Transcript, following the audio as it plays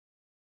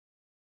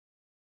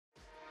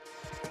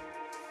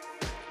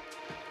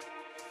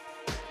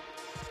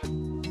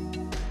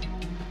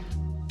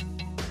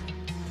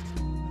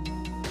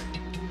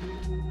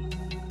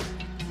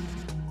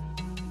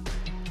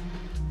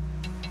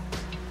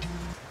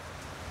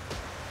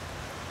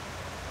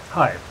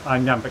Hi,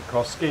 I'm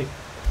Witkowski,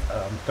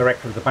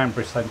 Director of the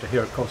Banbury Centre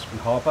here at Cold Spring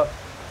Harbour.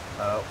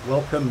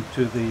 Welcome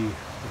to the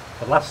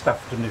last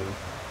afternoon,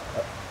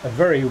 a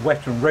very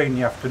wet and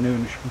rainy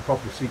afternoon, as you can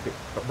probably see,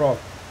 but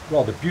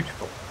rather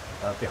beautiful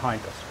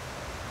behind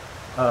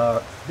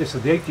us. This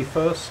is the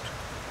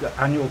 81st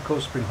annual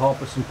Cold Spring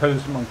Harbour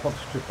Symposium on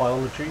Quantitative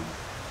Biology.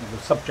 And the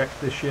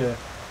subject this year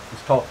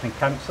is targeting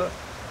cancer.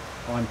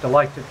 I'm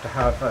delighted to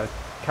have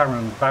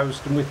Karen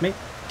Vousden with me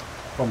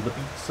from the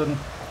Beatson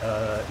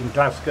in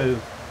Glasgow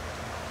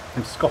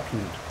in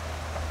Scotland.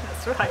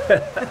 That's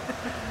right.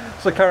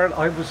 So Karen,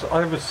 I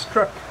was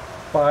struck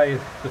by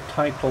the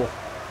title.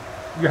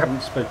 You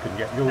haven't spoken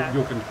yet.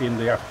 You're going to be in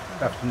the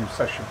afternoon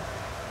session.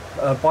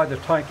 By the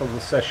title of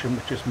the session,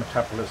 which is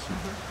metabolism,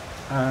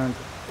 and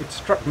it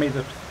struck me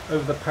that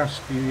over the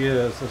past few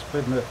years there's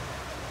been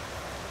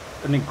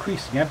an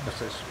increasing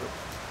emphasis,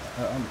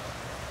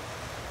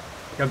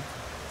 a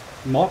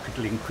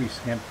markedly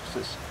increasing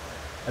emphasis,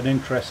 an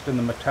interest in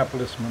the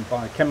metabolism and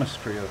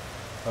biochemistry of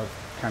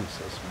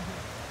cancers,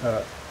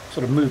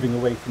 sort of moving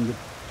away from the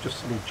just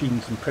sort of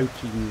genes and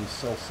proteins,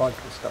 cell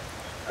cycle stuff.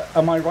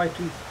 Am I right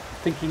in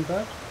thinking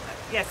that?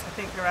 Yes, I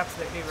think you're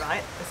absolutely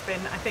right. There's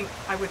been, I think,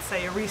 I would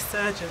say, a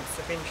resurgence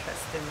of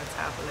interest in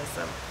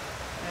metabolism.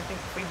 And I think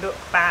if we look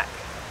back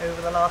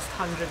over the last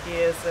 100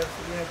 years of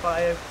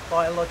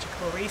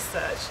biological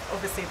research,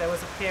 obviously there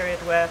was a period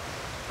where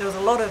there was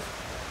a lot of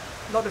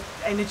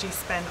energy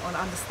spent on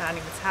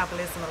understanding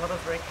metabolism, a lot of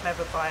very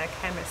clever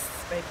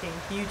biochemists making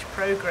huge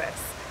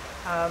progress.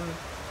 All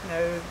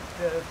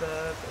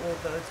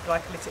the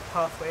glycolytic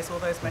pathways, all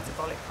those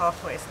metabolic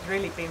pathways had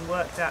really been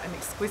worked out in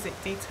exquisite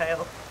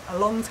detail a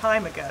long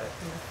time ago,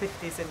 in the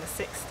 50s and the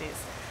 60s.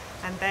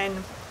 And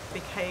then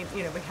became,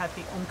 we had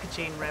the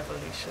oncogene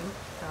revolution,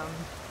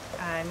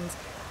 and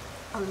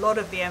a lot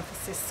of the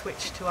emphasis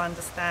switched to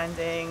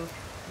understanding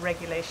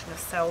regulation of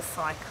cell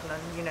cycle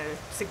and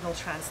signal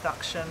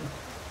transduction,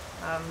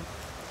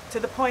 to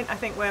the point I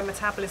think where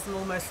metabolism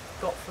almost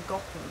got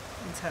forgotten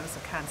in terms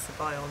of cancer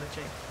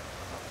biology.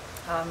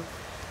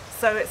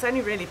 So it's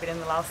only really been in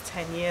the last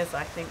 10 years,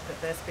 I think, that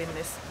there's been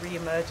this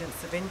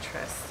re-emergence of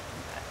interest.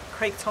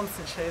 Craig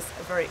Thompson shows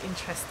a very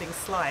interesting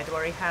slide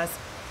where he has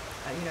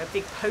a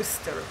big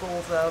poster of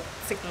all the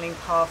signalling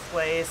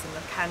pathways and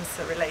the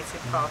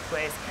cancer-related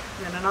pathways,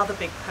 and then another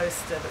big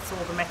poster that's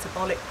all the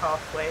metabolic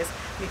pathways,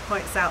 and he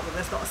points out that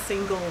there's not a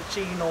single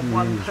gene on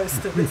one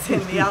poster that's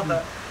in the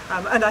other,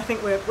 and I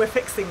think we're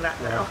fixing that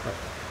now.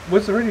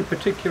 Was there any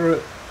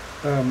particular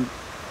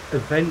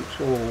event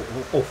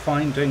or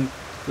finding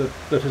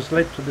that has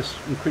led to this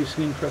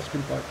increasing interest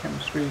in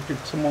biochemistry? Did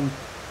someone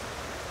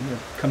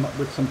come up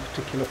with some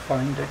particular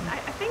finding? I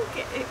think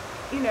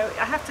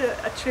I have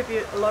to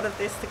attribute a lot of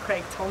this to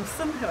Craig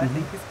Thompson, who I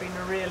think has been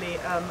a really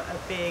a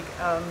big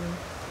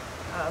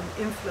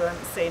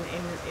influence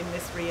in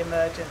this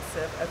re-emergence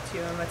of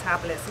tumour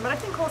metabolism. But I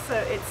think also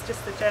it's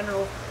just the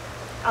general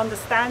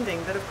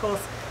understanding that, of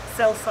course,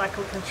 cell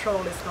cycle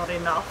control is not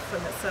enough,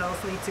 and that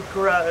cells need to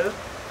grow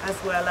as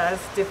well as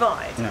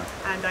divide. Yeah.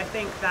 And I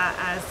think that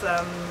as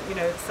the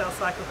cell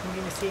cycle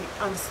community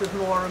understood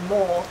more and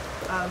more,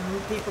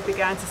 people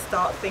began to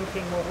start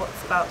thinking, well,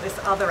 what's about this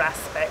other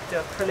aspect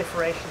of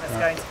proliferation that's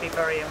going to be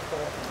very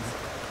important?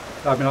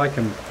 I mean, I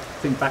can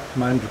think back to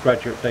my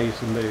undergraduate days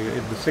in the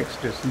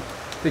 60s and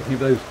thinking of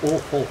those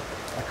awful,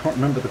 I can't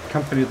remember the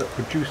company that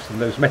produced them,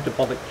 those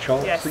metabolic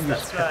charts that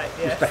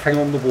used to hang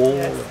on the wall.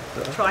 Yes.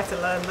 And, try to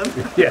learn them.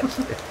 Yes.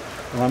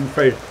 And I'm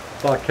afraid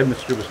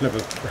biochemistry was never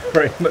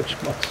very much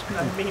my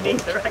strong. No, me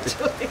neither,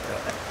 actually.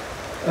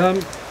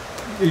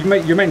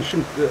 You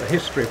mentioned the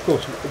history. Of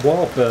course,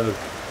 Warburg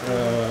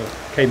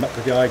came up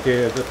with the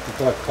idea that the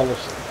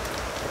glycolysis,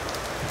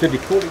 did he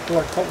call it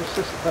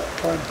glycolysis at that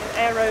time?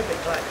 Aerobic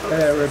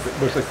glycolysis. Aerobic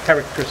was a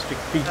characteristic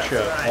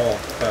feature of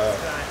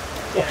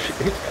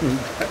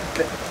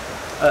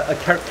a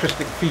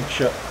characteristic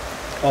feature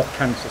of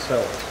cancer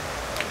cells.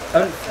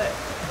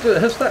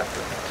 Has that,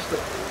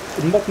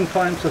 in modern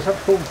times, does that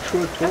hold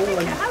true at all?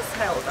 I think it has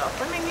held up.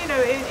 I mean,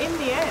 in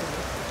the end,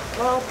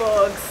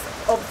 Warburg's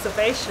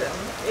observation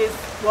is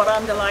what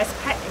underlies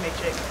PET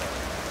imaging.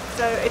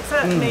 So it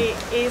certainly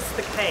is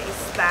the case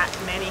that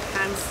many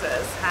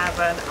cancers have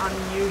an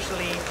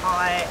unusually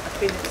high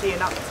affinity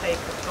and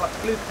uptake of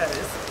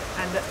glucose,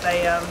 and that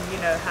they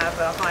have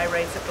a high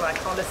rate of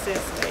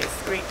glycolysis, and they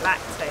excrete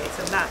lactate,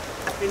 and that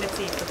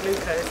affinity for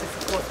glucose is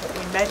of course what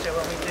we measure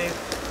when we do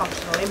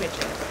functional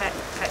imaging, PET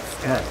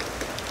scan.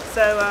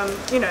 So,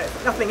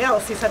 if nothing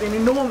else, he's had an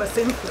enormous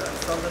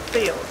influence on the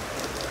field.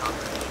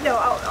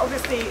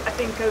 Obviously, I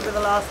think over the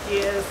last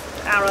years,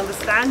 our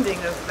understanding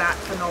of that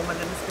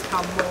phenomenon has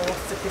become more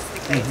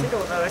sophisticated,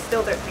 although I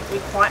still don't think we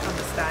quite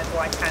understand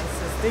why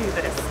cancers do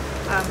this.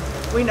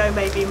 We know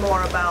maybe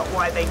more about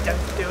why they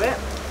don't do it,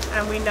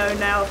 and we know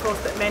now, of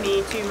course, that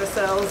many tumour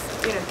cells,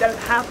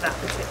 don't have that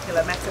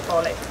particular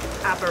metabolic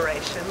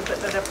aberration, but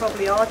that there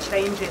probably are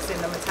changes in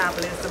the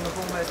metabolism of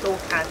almost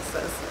all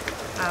cancers,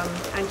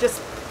 and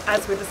just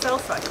as with the cell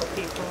cycle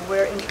people,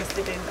 we're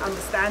interested in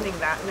understanding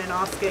that and then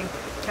asking,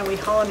 can we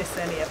harness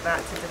any of that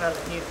to develop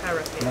new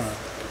therapies? Right.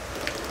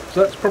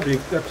 So that's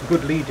a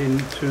good lead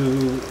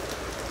into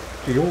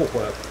your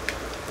work.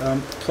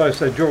 So I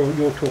said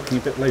you're talking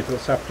a bit later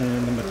this afternoon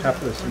in the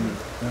metabolism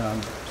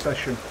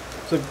session.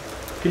 So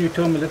can you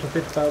tell me a little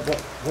bit about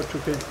what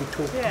you're going to be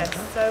talking about? Yes.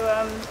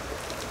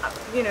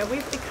 So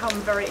we've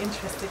become very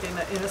interested in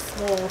a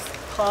small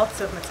part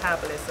of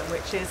metabolism,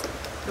 which is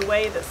the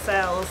way that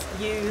cells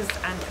use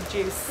and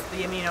produce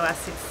the amino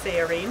acid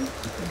serine,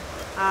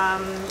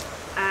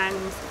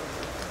 and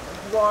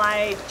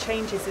why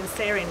changes in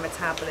serine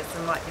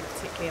metabolism might be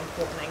particularly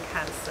important in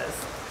cancers.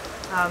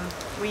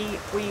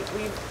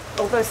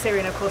 Although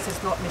serine, of course,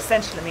 is not an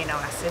essential amino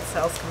acid,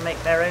 cells can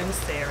make their own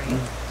serine.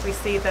 We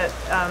see that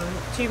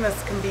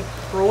tumours can be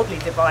broadly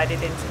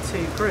divided into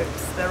two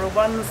groups. There are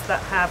ones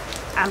that have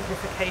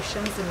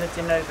amplifications in the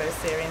de novo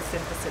serine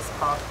synthesis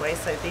pathway,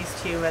 so these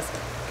tumours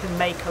can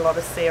make a lot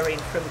of serine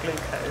from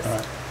glucose.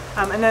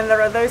 Right. And then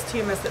there are those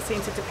tumours that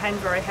seem to depend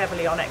very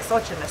heavily on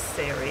exogenous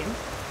serine.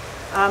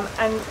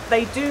 And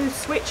they do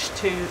switch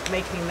to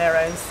making their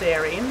own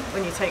serine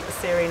when you take the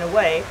serine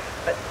away,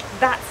 but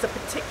that's a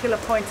particular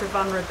point of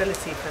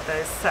vulnerability for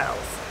those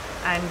cells.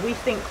 And we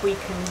think we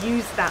can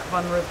use that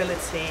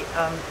vulnerability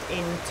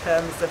in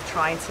terms of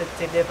trying to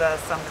deliver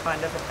some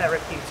kind of a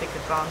therapeutic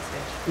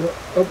advantage.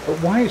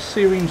 Why is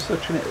serine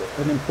such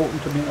an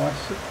important amino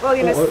acid? Well,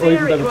 or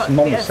even though it's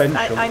non-essential?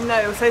 Yes, I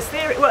know. So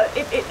serine,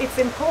 it's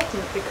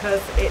important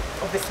because it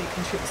obviously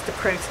contributes to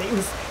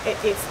proteins.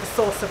 It's the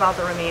source of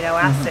other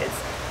amino acids.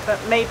 But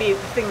maybe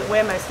the thing that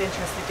we're most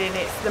interested in,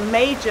 it's the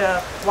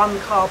major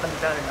one-carbon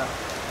donor.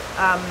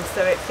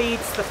 So it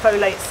feeds the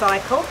folate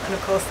cycle, and of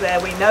course there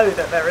we know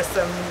that there are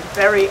some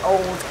very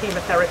old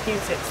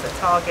chemotherapeutics that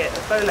target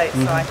the folate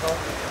cycle.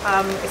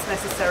 It's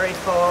necessary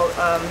for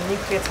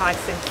nucleotide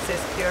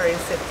synthesis,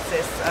 purine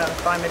synthesis,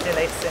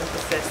 thymidylate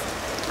synthesis,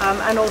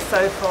 and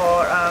also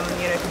for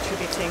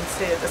contributing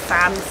to the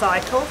SAM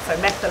cycle, so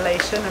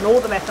methylation and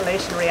all the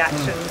methylation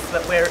reactions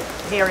that we're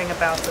hearing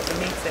about at the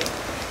meeting.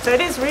 So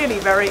it is really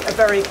a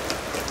very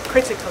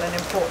critical and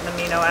important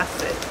amino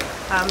acid.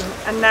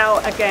 And now,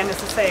 again, as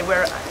I say,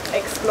 we're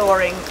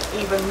exploring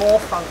even more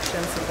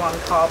functions of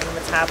one-carbon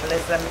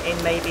metabolism in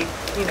maybe,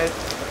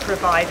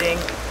 providing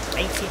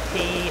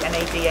ATP,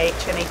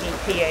 NADH,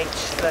 NADPH,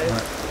 so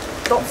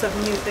lots of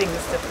new things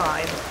to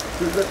find.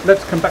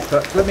 Let's come back to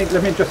that. Let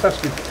me just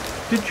ask you,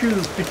 did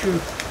you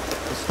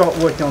start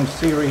working on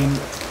serine?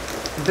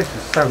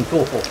 Sounds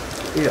awful.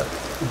 Yeah.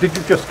 Did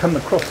you just come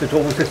across it,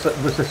 or was this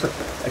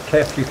a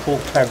carefully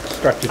thought out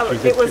strategy? Oh,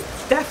 it was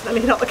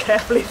definitely not a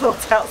carefully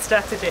thought out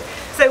strategy.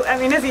 So, I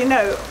mean, as you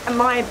know,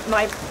 my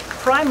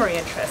primary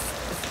interest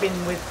has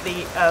been with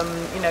the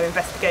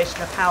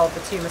investigation of how the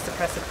tumour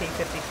suppressor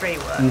P53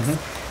 works.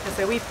 And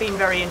so we've been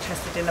very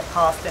interested in the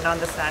past in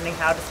understanding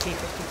how does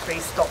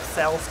P53 stop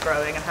cells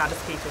growing and how does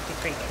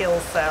P53 kill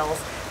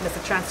cells. And as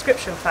a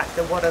transcription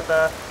factor, what are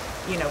the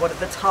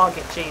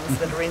target genes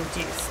that are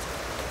induced?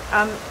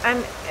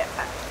 And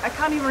I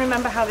can't even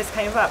remember how this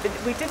came about, but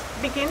we did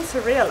begin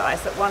to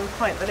realise at one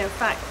point that in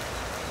fact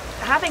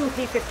having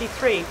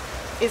P53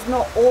 is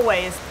not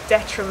always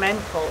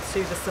detrimental to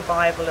the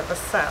survival of a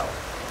cell,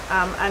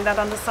 and that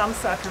under some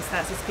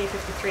circumstances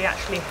P53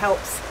 actually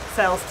helps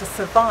cells to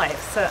survive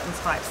certain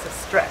types of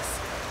stress.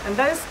 And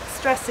those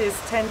stresses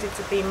tended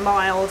to be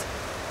mild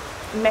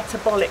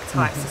metabolic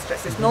types of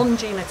stresses,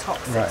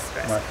 non-genotoxic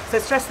stress. So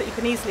stress that you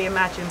can easily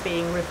imagine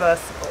being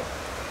reversible.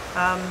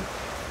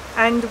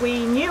 And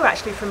we knew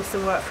actually from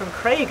some work from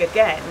Craig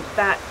again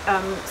that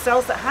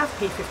cells that have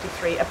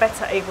P53 are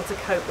better able to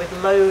cope with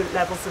low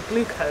levels of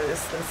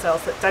glucose than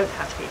cells that don't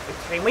have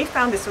P53. And we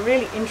found this a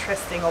really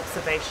interesting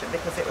observation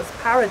because it was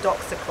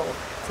paradoxical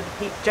to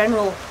the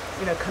general,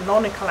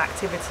 canonical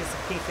activities of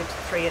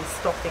P53 in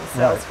stopping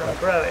cells from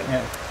growing.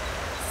 Yeah.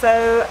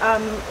 So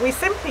we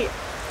simply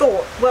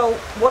thought, well,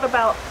 what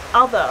about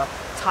other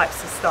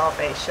types of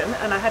starvation?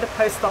 And I had a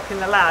postdoc in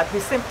the lab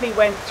who simply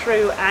went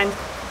through and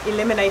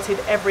eliminated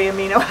every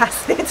amino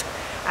acid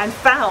and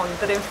found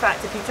that in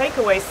fact if you take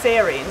away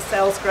serine,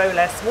 cells grow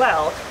less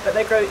well, but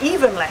they grow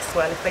even less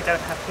well if they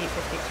don't have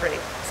P53.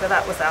 So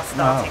that was our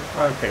starting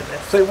point for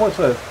this. So it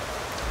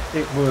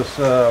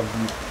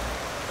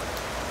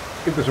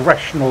was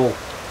rational.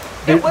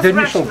 The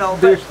initial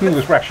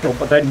was rational,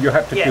 but then you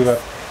had to do a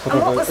sort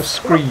of a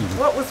screen.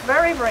 What was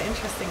very, very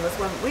interesting was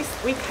when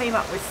we came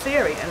up with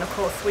serine, and of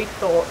course we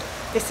thought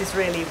this is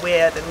really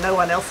weird and no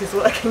one else is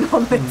working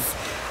on this.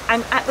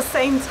 And at the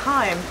same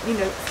time,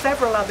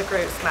 several other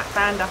groups, Matt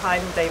van der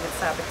Heijden, David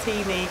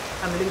Sabatini,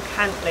 and Luke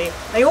Hantley,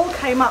 they all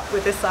came up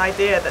with this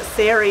idea that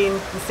serine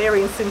and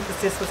serine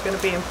synthesis was going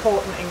to be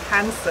important in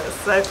cancers.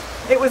 So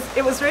it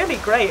was really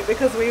great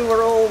because we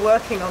were all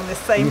working on this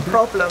same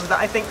problem that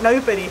I think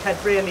nobody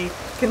had really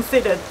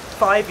considered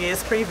 5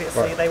 years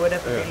previously they would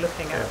ever be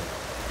looking at.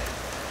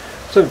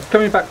 So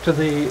coming back to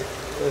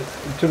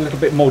to a little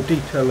bit more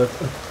detail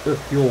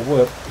of your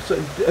work. So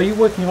are you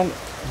working on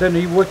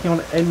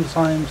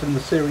enzymes in the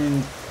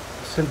serine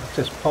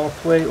synthesis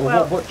pathway,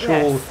 or what's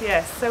your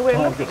yes. So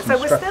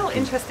we're still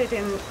interested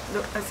in.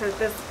 So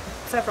there's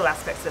several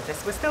aspects of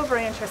this. We're still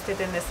very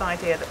interested in this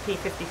idea that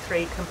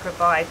P53 can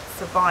provide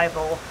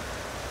survival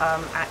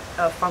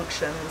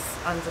functions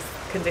under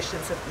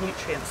conditions of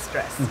nutrient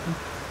stress.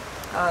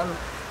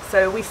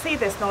 So we see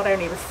this not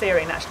only with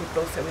serine actually,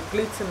 but also with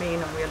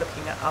glutamine, and we're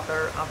looking at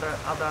other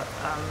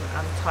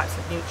types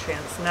of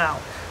nutrients now.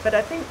 But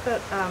I think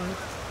that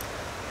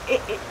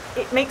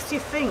it makes you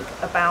think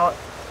about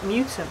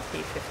mutant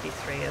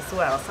P53 as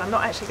well. So I'm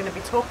not actually going to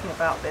be talking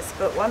about this,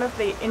 but one of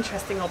the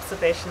interesting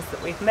observations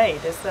that we've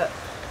made is that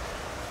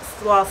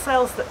while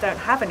cells that don't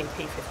have any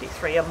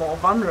P53 are more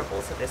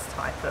vulnerable to this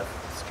type of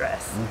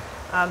stress,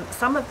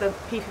 some of the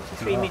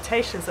P53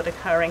 mutations that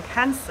occur in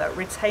cancer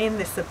retain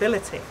this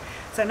ability.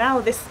 So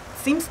now this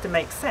seems to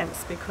make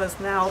sense, because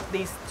now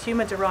these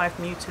tumor-derived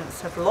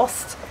mutants have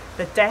lost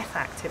the death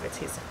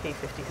activities of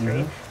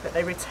P53, but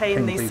they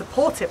retain these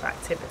supportive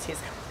activities.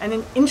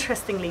 And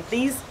interestingly,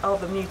 these are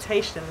the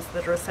mutations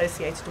that are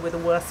associated with a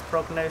worse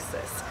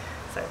prognosis.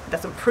 So it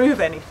doesn't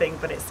prove anything,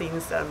 but it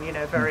seems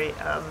very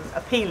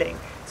appealing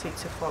to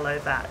follow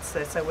that.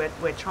 So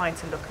we're trying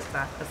to look at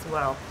that as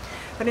well.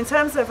 But in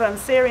terms of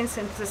serine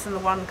synthesis and the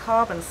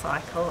one-carbon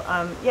cycle,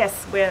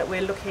 yes,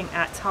 we're looking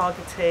at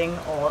targeting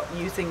or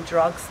using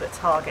drugs that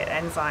target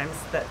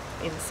enzymes that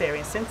in the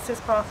serine synthesis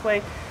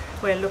pathway.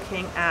 We're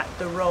looking at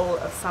the role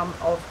of some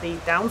of the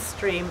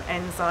downstream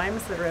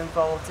enzymes that are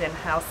involved in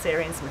how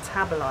serine is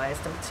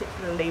metabolized, and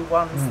particularly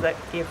ones that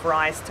give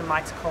rise to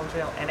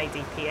mitochondrial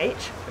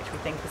NADPH, which we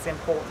think is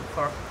important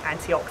for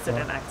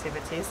antioxidant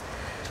activities.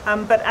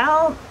 But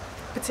our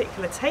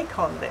particular take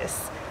on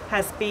this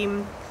has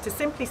been to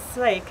simply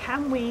say,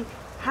 can we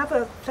have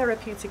a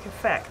therapeutic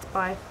effect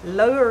by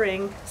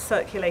lowering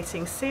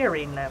circulating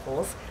serine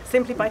levels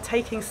simply by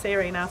taking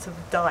serine out of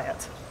the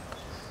diet?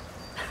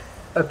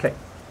 Okay,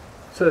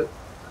 so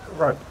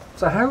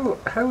so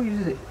how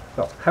easy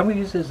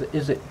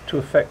is it to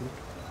affect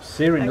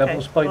serine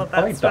levels by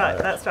diet?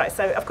 That's right.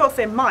 So of course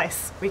in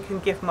mice we can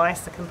give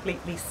mice a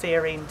completely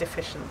serine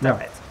deficient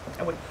diet,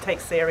 and we take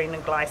serine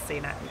and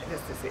glycine out.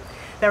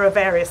 There are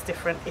various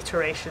different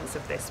iterations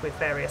of this with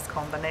various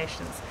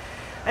combinations.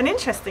 And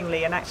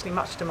interestingly, and actually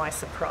much to my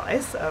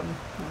surprise,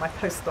 my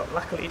postdoc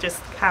luckily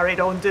just carried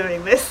on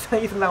doing this,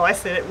 even though I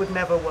said it would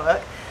never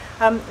work,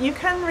 you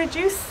can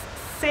reduce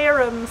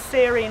serum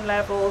serine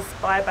levels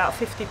by about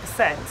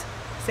 50%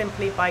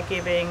 simply by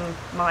giving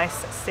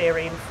mice a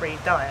serine-free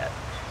diet.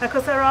 Now,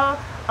 because there are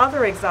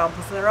other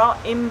examples, there are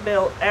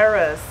inbuilt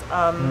errors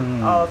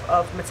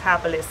of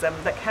metabolism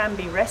that can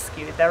be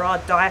rescued. There are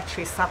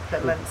dietary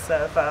supplements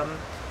of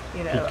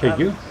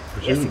PKU?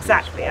 Yes,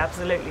 exactly,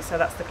 absolutely. So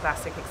that's the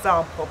classic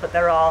example. But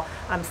there are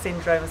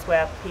syndromes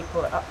where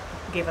people are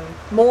given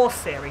more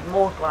serine,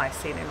 more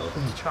glycine in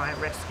order to try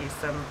and rescue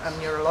some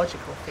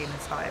neurological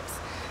phenotypes.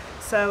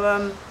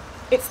 So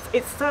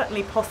it's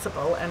certainly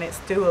possible, and it's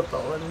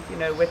doable.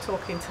 And we're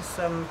talking to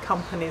some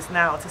companies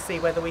now to see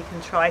whether we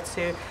can try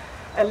to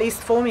at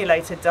least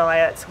formulate a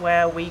diet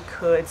where we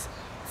could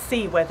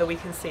see whether we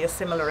can see a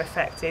similar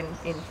effect in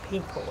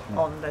people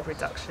on the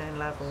reduction in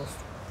levels.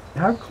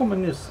 How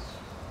common is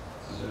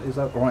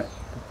that right?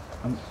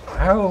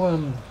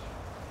 How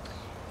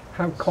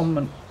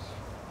common?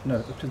 No,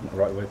 that isn't the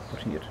right way of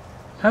putting it.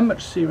 How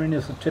much serine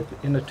is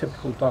in a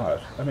typical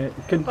diet? I mean,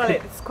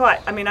 it's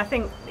quite. I mean, I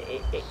think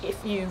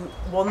if you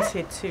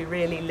wanted to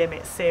really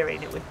limit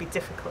serine, it would be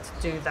difficult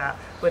to do that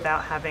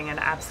without having an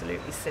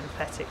absolutely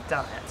synthetic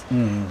diet,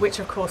 which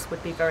of course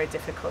would be very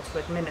difficult to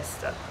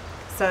administer.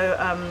 So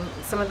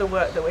some of the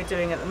work that we're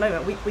doing at the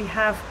moment, we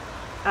have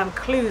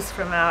clues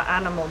from our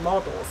animal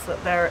models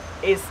that there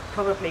is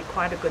probably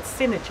quite a good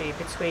synergy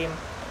between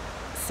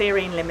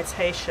serine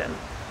limitation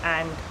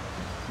and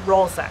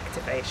ROS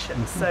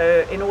activation.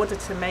 So in order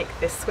to make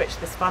this switch,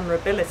 this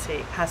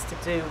vulnerability has to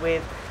do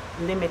with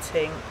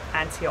limiting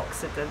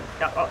antioxidant,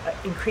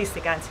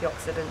 increasing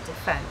antioxidant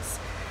defense.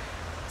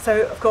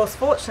 So of course,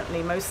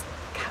 fortunately, most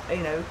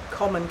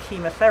common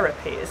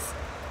chemotherapies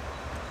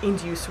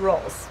induce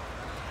ROS.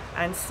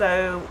 And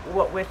so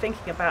what we're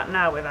thinking about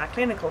now with our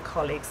clinical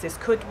colleagues is,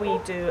 could we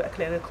do a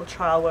clinical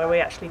trial where we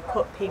actually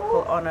put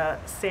people on a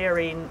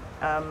serine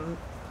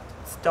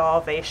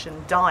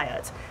starvation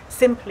diet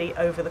simply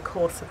over the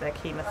course of their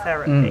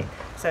chemotherapy,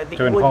 so that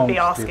you wouldn't be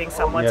asking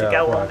someone to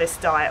go on this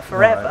diet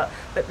forever,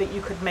 but that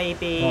you could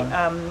maybe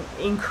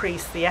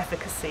increase the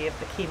efficacy of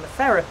the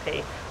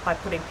chemotherapy by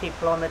putting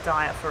people on the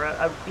diet for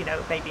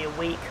maybe a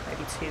week,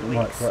 maybe 2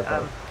 weeks.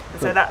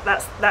 So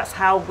that's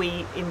how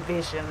we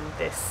envision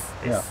this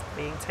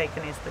being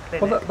taken into the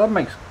clinic. Well, that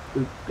makes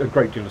a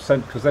great deal of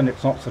sense, because then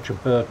it's not such a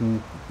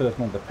burden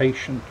on the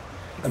patient.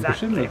 Exactly. And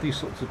presumably these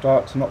sorts of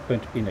diets are not going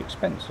to be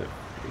inexpensive.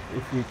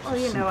 If you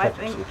I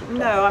think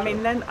no. I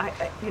mean, then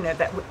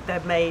they're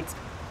made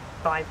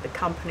by the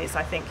companies.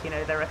 I think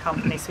there are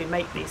companies who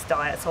make these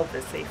diets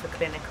obviously for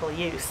clinical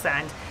use,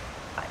 and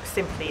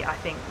simply I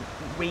think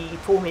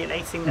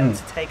reformulating them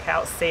to take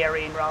out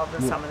serine rather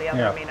than some of the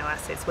other amino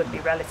acids would be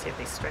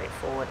relatively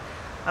straightforward.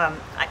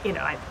 I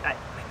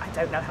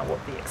don't know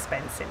what the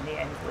expense in the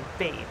end would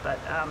be, but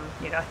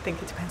I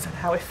think it depends on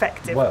how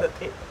effective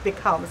it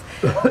becomes.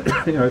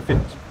 If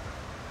it's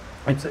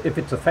if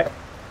it's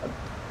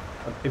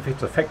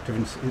effective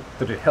in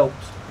that it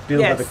helps deal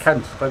Yes. with the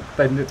cancer,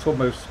 then it's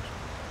almost,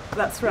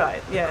 That's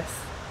right, yes.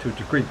 to a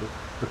degree,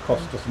 the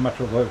cost doesn't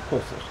matter. Although of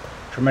course there's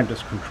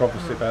tremendous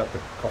controversy about the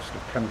cost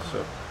of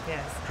cancer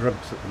Yes.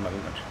 drugs at the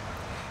moment.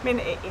 I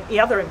mean, the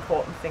other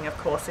important thing, of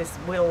course, is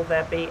will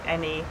there be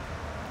any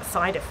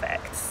side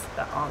effects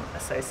that aren't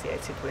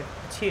associated with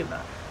the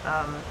tumour?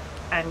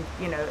 And,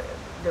 you know,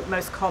 the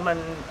most common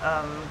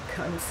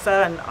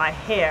concern I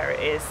hear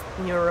is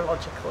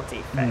neurological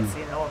defects.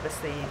 You know,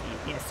 obviously,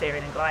 you know,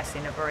 serine and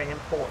glycine are very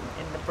important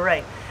in the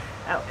brain.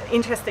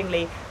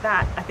 Interestingly,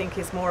 that I think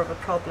is more of a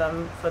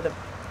problem for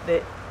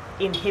the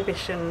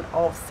inhibition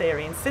of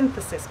serine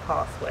synthesis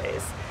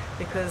pathways,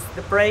 because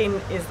the brain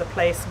is the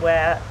place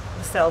where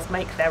the cells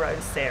make their own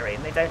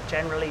serine. They don't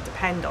generally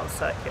depend on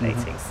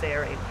circulating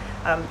serine.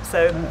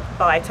 So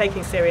by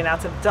taking serine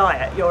out of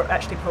diet, you're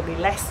actually probably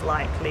less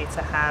likely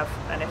to have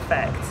an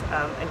effect,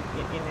 a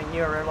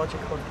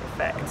neurological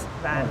effect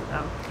than.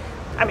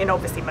 I mean,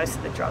 obviously, most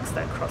of the drugs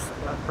don't cross the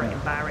blood-brain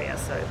barrier,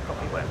 so it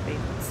probably won't be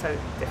so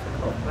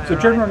difficult. So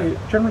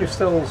generally,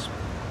 cells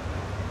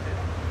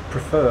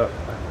prefer,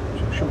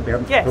 shouldn't be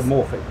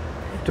anthropomorphic,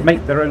 to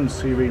make their own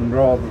serine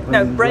rather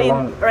than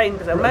brain.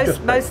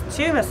 Most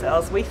tumour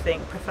cells, we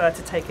think, prefer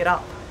to take it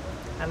up,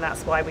 and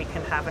that's why we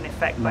can have an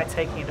effect by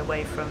taking it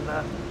away from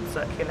the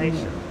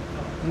circulation.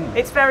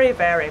 It's very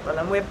variable,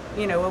 and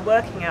we're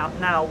working out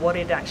now what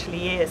it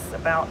actually is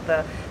about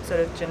the sort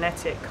of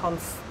genetic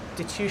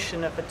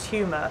constitution of a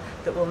tumour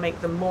that will make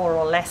them more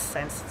or less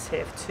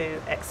sensitive to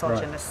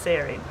exogenous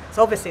serine.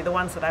 So obviously the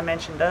ones that I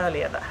mentioned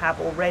earlier that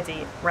have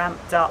already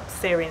ramped up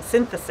serine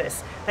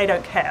synthesis, they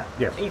don't care.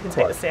 Yes, you can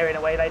take the serine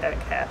away, they don't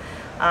care.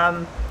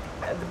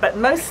 But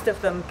most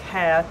of them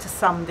care to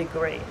some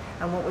degree,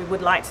 and what we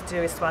would like to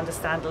do is to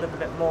understand a little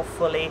bit more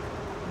fully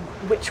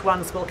which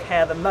ones will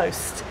care the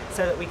most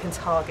so that we can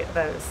target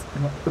those.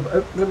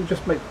 Let me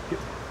just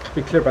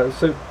be clear about it.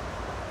 So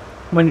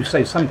when you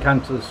say some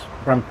cancers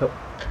ramp up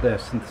their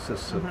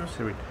synthesis of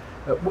serine,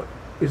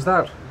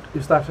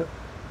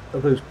 are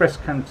those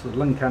breast cancers,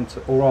 lung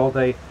cancer, or are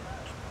they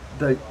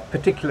the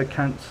particular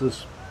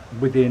cancers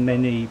within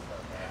any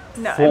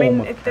form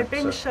of they've cancer?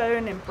 been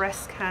shown in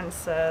breast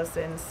cancers,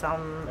 in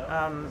some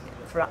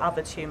for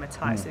other tumour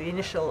types. So the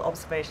initial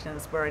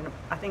observations were in,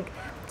 I think,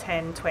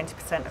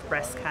 10-20% of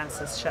breast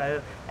cancers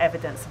show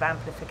evidence of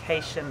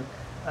amplification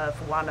of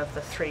one of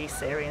the 3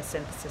 serine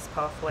synthesis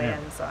pathway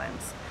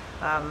enzymes,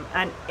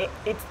 and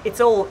it's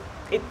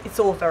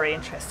all very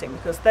interesting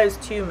because those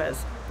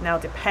tumours now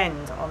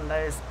depend on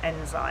those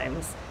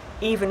enzymes,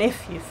 even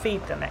if you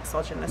feed them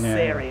exogenous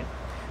serine.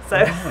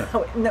 So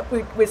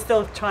we're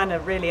still trying to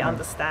really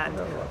understand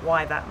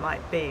why that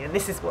might be. And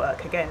this is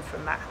work, again,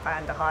 from Matt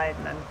van der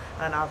Heijden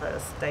and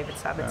others, David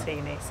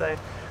Sabatini. So,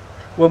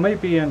 well,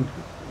 maybe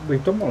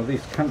we've done one of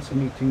these cancer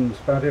meetings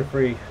about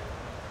getting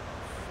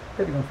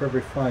on for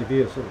every 5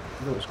 years. So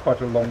it was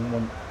quite a long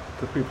one.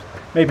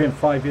 Maybe in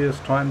 5 years'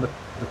 time,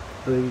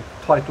 the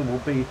title will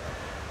be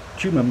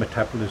Tumour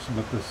Metabolism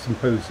of the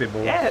Symposium.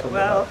 Or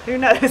well, who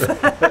knows?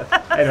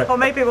 Anyway. Or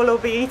maybe we'll all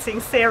be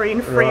eating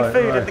serine-free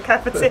food in the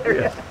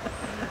cafeteria. Yes.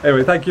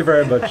 Anyway, thank you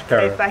very much,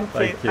 Karen. Okay, thank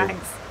you.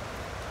 Thanks.